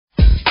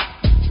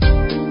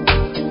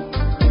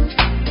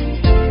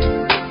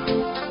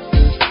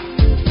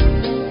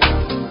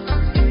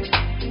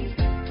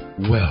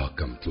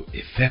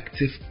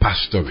Effective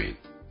Pastoring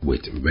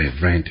with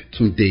Reverend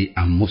Tunde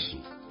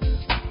Amosu.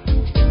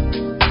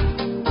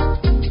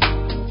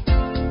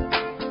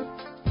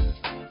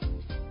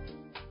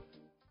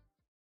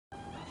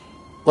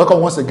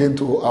 Welcome once again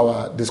to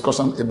our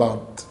discussion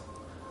about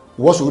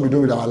what should we be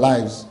doing with our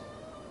lives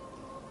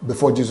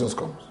before Jesus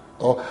comes,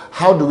 or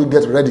how do we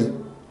get ready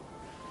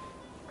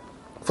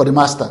for the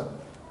Master.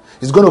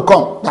 He's going to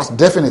come, that's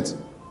definite.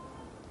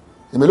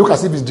 It may look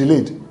as if it's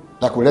delayed,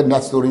 like we read in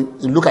that story.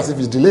 It look as if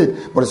it's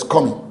delayed, but it's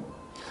coming.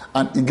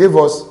 And he gave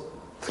us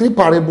 3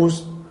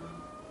 parables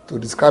to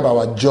describe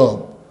our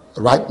job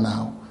right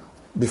now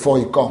before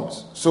he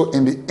comes. So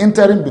in the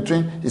interim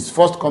between his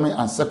first coming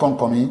and second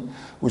coming,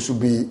 we should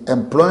be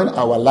employing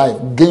our life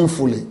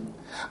gainfully.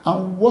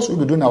 And what should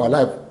we be doing in our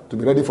life to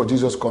be ready for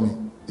Jesus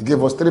coming? He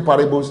gave us 3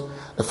 parables.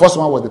 The first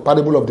one was the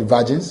parable of the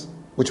virgins,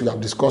 which we have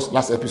discussed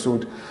last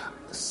episode.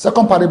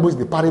 Second parable is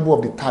the parable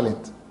of the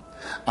talent.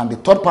 And the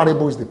third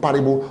parable is the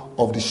parable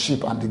of the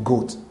sheep and the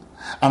goat.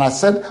 And I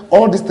said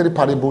all these 3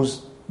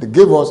 parables, they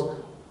gave us,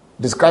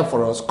 describe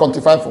for us,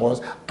 quantify for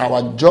us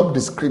our job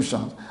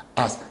descriptions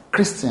as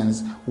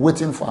Christians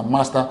waiting for a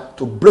Master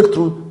to break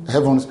through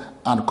heavens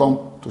and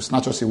come to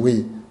snatch us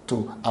away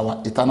to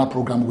our eternal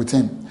program with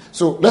him.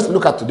 So let's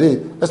look at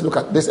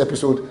this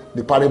episode,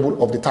 the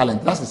parable of the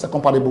talent. That's the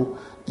second parable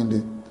in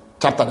the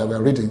chapter that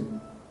we're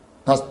reading.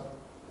 That's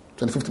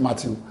 25th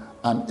Matthew,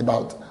 and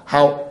about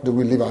how do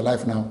we live our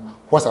life now.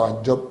 What's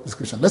our job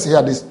description? Let's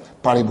hear this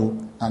parable.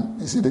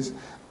 And you see this?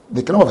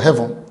 The kingdom of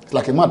heaven is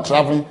like a man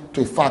traveling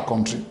to a far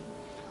country,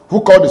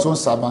 who called his own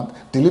servant,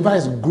 delivered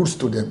his goods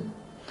to them.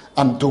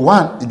 And to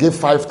one he gave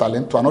 5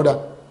 talents, to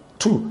another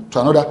 2,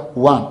 to another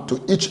 1,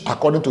 to each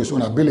according to his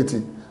own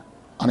ability.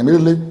 And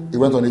immediately he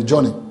went on a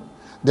journey.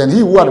 Then he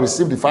who had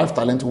received the 5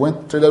 talents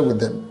went, traded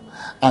with them,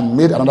 and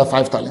made another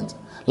 5 talents.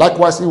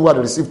 Likewise, he who had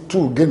received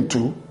 2 gained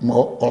 2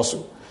 more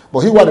also.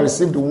 But he who had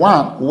received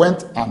 1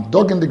 went and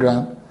dug in the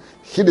ground,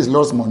 hid his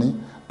Lord's money.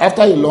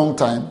 After a long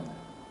time,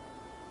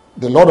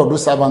 the Lord of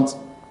those servants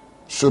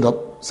showed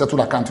up, settled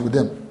account with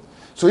them.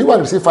 So he who had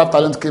received 5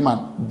 talents came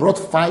and brought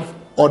 5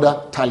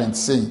 other talents,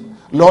 saying,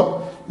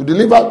 Lord, you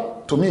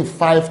delivered to me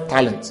 5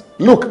 talents.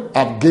 Look,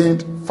 I've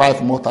gained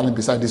 5 more talents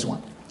beside this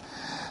one.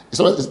 His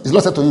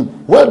Lord said to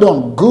him, well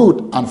done,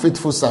 good and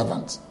faithful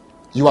servant.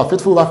 You are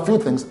faithful over few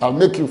things, I'll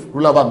make you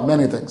rule over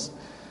many things.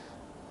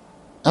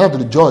 Enter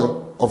to the joy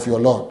of your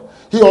Lord.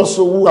 He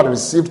also who had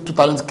received 2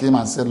 talents came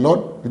and said,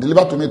 Lord, you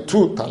delivered to me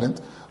 2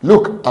 talents.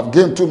 Look, I've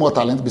gained 2 more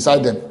talents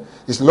beside them.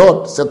 His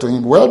Lord said to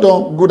him, well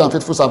done, good and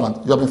faithful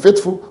servant. You have been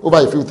faithful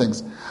over a few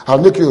things.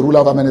 I'll make you a ruler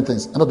over many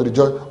things. Enter to the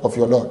joy of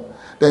your Lord.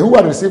 Then who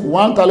had received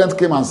 1 talent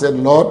came and said,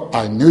 Lord,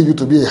 I knew you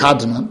to be a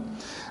hard man,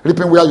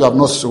 reaping where you have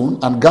not sown,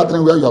 and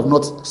gathering where you have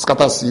not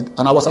scattered seed.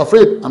 And I was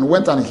afraid, and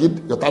went and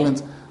hid your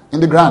talent in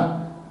the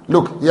ground.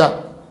 Look,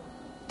 here,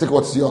 take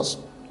what's yours.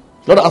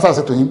 Lord answered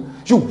said to him,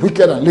 you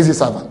wicked and lazy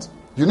servant.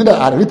 You knew that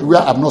I reap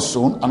where I have not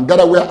sown, and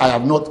gather where I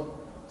have not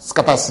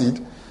scattered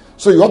seed.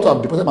 So you ought to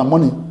have deposited my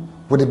money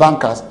with the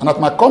bankers, and at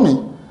my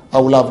coming, I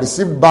will have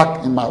received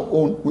back in my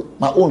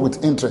own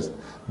with interest.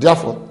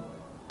 Therefore,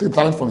 take the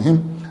talent from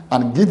him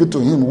and give it to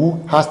him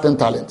who has 10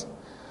 talents.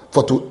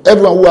 For to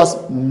everyone who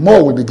has,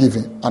 more will be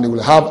given, and he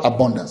will have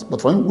abundance.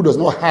 But for him who does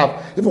not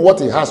have, even what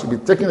he has will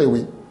be taken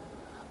away,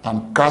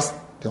 and cast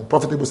the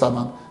unprofitable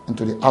servant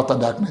into the outer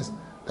darkness.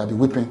 There will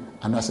be weeping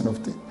and gnashing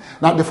of teeth.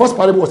 Now, the first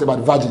parable was about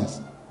virgins,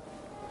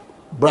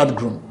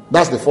 bridegroom.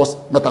 That's the first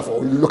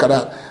metaphor. You look at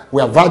that.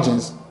 We are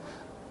virgins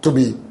to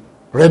be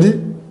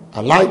ready,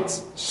 a light,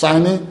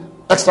 shining,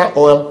 extra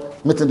oil,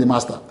 meeting the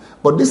Master.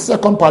 But this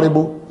second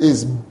parable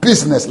is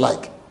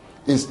business-like.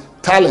 It's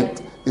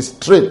talent, it's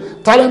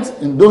trade. Talent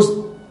in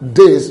those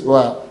days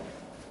were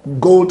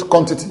gold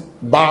quantity,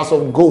 bars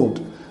of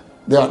gold.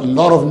 There are a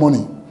lot of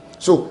money.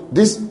 So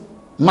this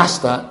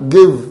Master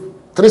gave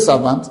 3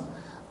 servants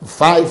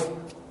 5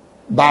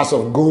 bars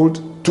of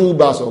gold, 2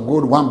 bars of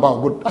gold, 1 bar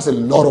of gold. That's a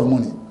lot of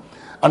money.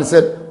 And he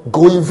said,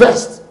 go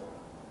invest.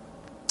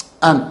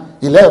 And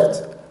he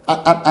left,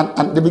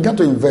 and they began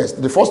to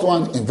invest. The first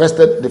one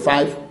invested the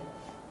 5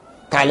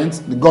 talents,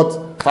 they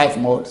got 5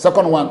 more. The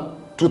second one,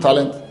 2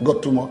 talents,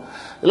 got 2 more.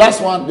 The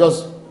last one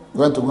just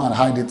went to go and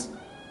hide it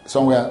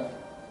somewhere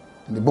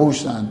in the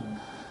bush and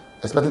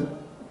expected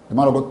the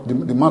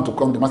man to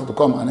come, the Master to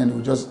come, and then he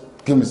would just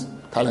give him his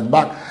talent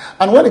back.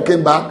 And when he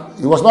came back,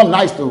 he was not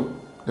nice to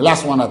the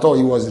last one at all.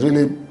 He was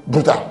really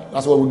brutal.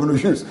 That's what we're going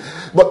to use.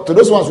 But to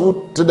those ones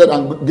who traded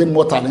and gained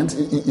more talent,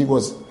 he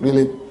was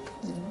really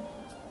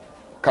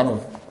kind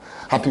of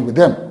happy with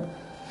them.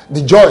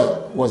 The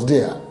joy was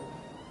there.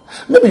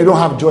 Maybe you don't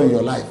have joy in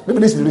your life. Maybe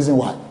this is the reason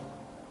why.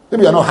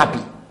 Maybe you're not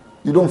happy.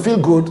 You don't feel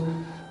good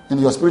in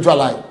your spiritual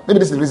life. Maybe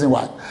this is the reason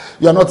why.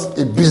 You are not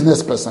a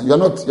business person. You're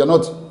not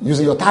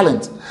using your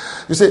talent.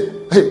 You say,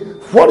 hey,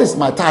 what is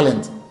my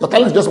talent? Your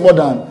talent is just more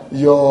than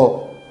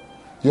your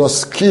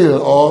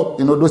skill, or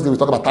those days we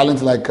talk about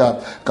talent like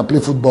can play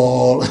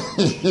football,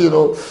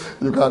 you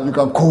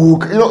can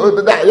cook,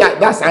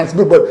 that sounds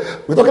good, but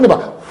we're talking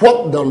about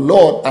what the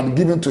Lord had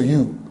given to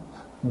you.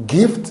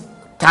 Gift,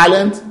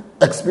 talent,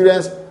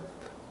 experience,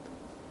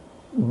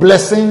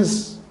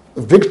 blessings,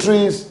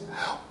 victories,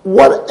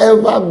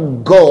 whatever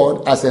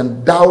God has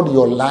endowed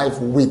your life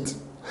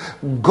with,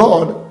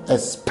 God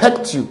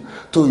expects you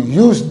to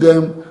use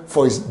them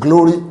for His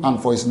glory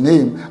and for His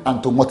name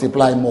and to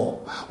multiply more.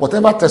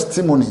 Whatever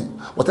testimony,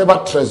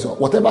 whatever treasure,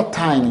 whatever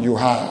time you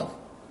have,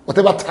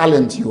 whatever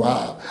talent you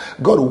have,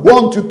 God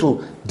wants you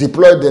to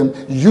deploy them,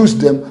 use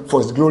them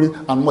for His glory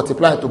and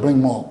multiply to bring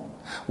more.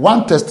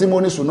 One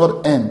testimony should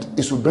not end.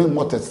 It should bring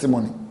more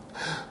testimony.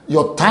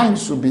 Your time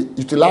should be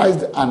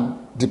utilized and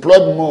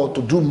deployed more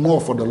to do more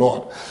for the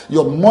Lord.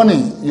 Your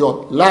money,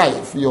 your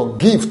life, your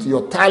gift,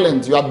 your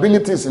talent, your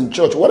abilities in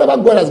church,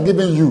 whatever God has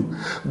given you,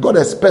 God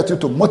expects you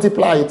to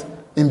multiply it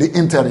in the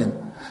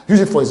interim. Use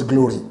it for His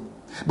glory.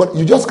 But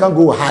you just can't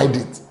go hide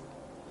it.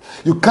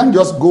 You can't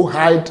just go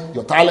hide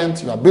your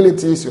talent, your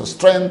abilities, your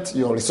strength,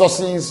 your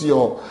resources,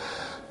 your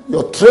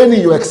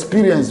training, your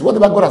experience,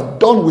 whatever God has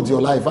done with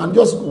your life, and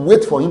just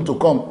wait for Him to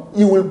come.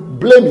 He will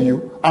blame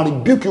you and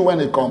rebuke you when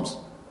He comes.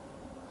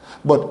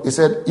 But He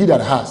said, he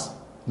that has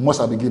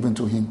must have been given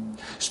to him.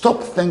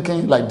 Stop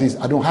thinking like this: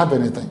 I don't have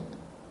anything.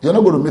 You're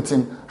not going to meet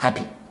Him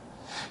happy.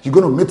 You're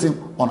going to meet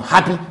Him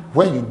unhappy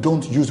when you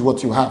don't use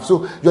what you have.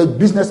 So you're a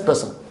business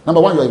person.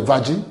 Number one, you're a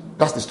virgin.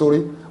 That's the story.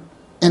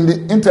 In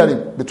the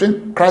interim,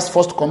 between Christ's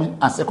first coming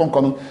and second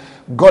coming,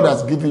 God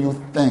has given you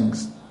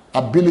things,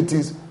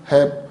 abilities,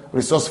 help,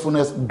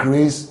 resourcefulness,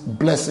 grace,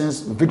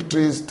 blessings,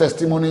 victories,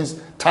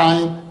 testimonies,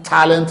 time,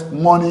 talent,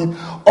 money.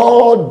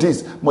 All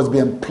this must be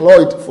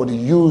employed for the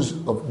use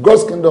of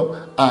God's kingdom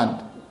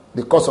and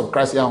the cause of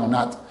Christ here on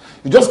earth.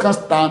 You just can't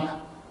stand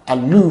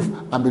aloof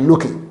and be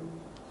looking.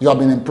 You have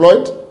been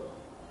employed.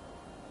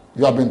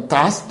 You have been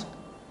tasked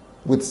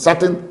with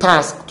certain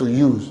tasks to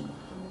use.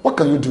 What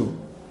can you do?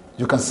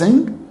 You can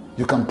sing,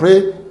 you can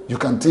pray, you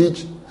can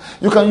teach.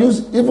 You can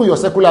use even your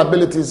secular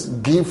abilities,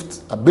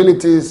 gifts,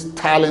 abilities,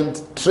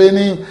 talent,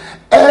 training.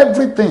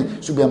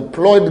 Everything should be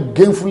employed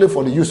gainfully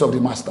for the use of the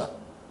Master.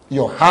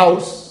 Your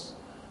house,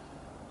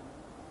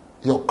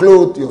 your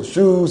clothes, your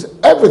shoes,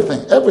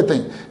 everything.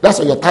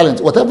 That's your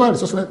talent. Whatever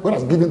resources God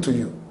has given to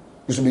you,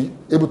 you should be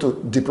able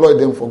to deploy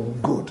them for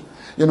good.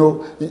 You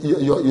know,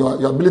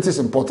 your ability is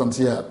important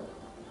here.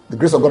 The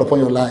grace of God upon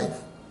your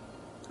life.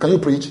 Can you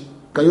preach?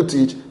 Can you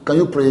teach? Can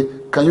you pray?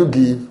 Can you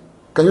give?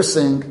 Can you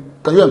sing?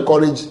 Can you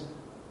encourage?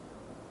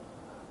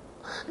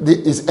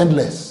 It's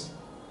endless.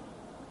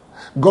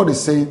 God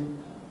is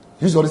saying,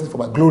 use all this for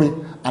my glory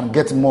and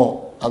get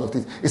more out of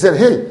it. He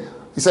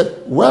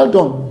said, well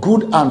done,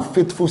 good and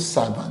faithful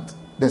servant.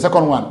 The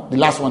second one, the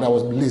last one that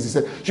was lazy, he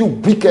said, you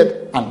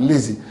wicked and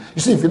lazy.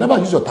 You see, if you never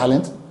use your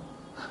talent,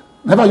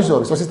 never use your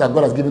resources that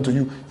God has given to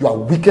you, you are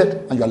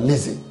wicked and you are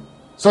lazy.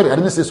 Sorry, I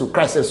didn't say so.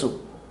 Christ said so.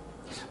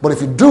 But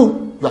if you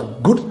do, you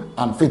are good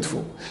and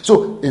faithful.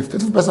 So a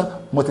faithful person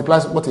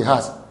multiplies what he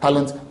has,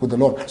 talent with the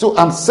Lord. So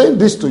I'm saying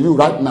this to you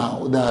right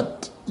now,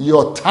 that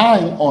your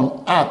time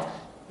on earth,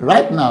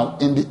 right now,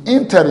 in the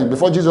interim,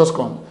 before Jesus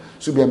comes,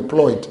 should be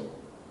employed.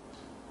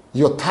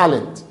 Your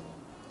talent,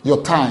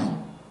 your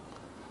time,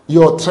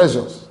 your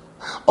treasures,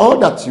 all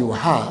that you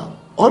have,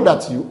 all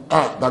that you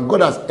are, that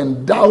God has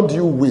endowed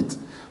you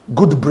with,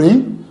 good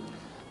brain.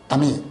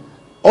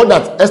 All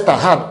that Esther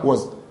had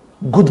was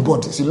good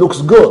body. She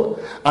looks good,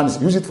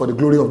 and use it for the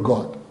glory of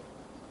God.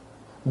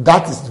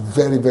 That is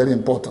very, very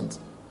important.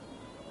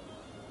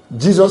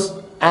 Jesus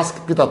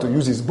asked Peter to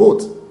use his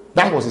boat.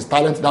 That was his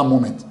talent that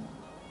moment.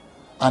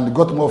 And he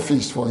got more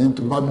fish for him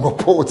to buy more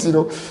boats,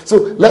 So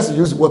let's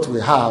use what we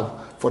have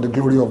for the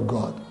glory of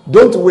God.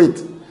 Don't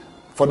wait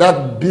for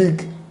that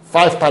big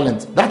 5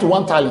 talents, that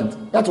 1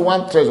 talent, that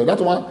 1 treasure, that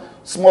 1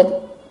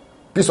 small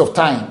piece of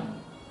time.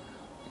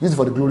 Use it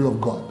for the glory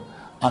of God.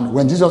 And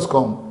when Jesus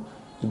comes,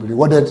 you'll be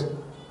rewarded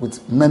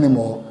with many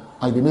more,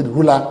 and you'll be made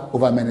ruler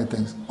over many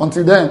things.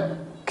 Until then,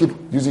 keep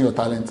using your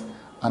talent,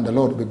 and the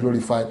Lord will be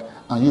glorified,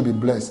 and you'll be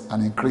blessed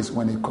and increased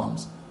when He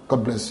comes.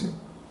 God bless you.